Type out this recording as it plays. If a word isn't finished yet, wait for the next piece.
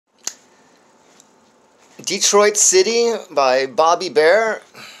Detroit City by Bobby Bear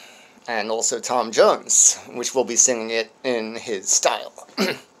and also Tom Jones, which will be singing it in his style.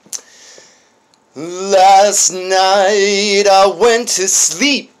 Last night I went to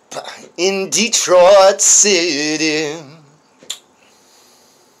sleep in Detroit City.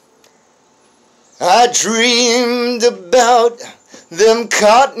 I dreamed about them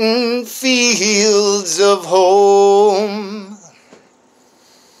cotton fields of home.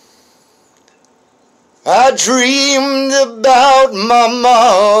 I dreamed about my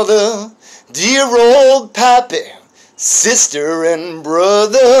mother, dear old pappy, sister and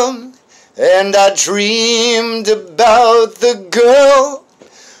brother. And I dreamed about the girl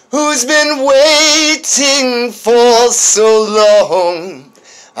who's been waiting for so long.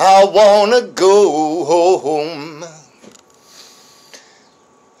 I wanna go home.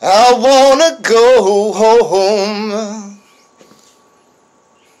 I wanna go home.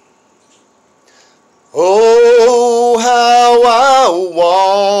 Oh, how I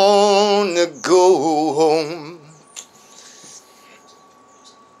wanna go home.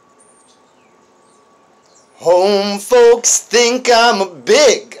 Home folks think I'm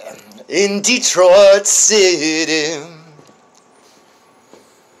big in Detroit City.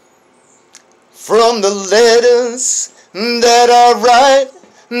 From the letters that I write,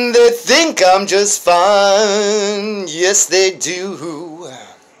 they think I'm just fine. Yes, they do.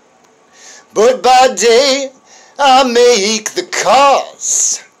 But by day I make the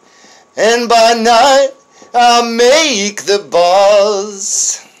cars, and by night I make the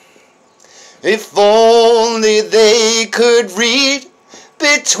bars. If only they could read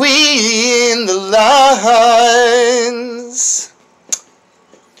between the lines.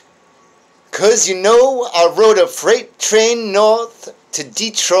 'Cause you know I rode a freight train north to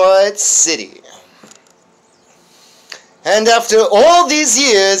Detroit City. And after all these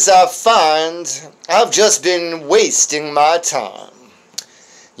years I find I've just been wasting my time.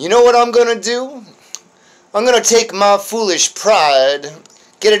 You know what I'm gonna do? I'm gonna take my foolish pride,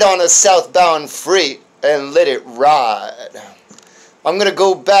 get it on a southbound freight, and let it ride. I'm gonna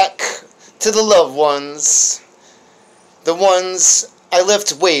go back to the loved ones, the ones I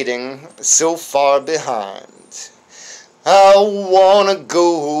left waiting so far behind. I wanna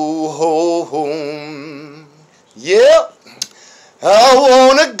go home. Yep, I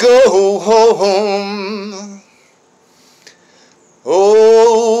wanna go home.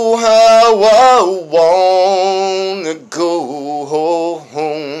 Oh, how I want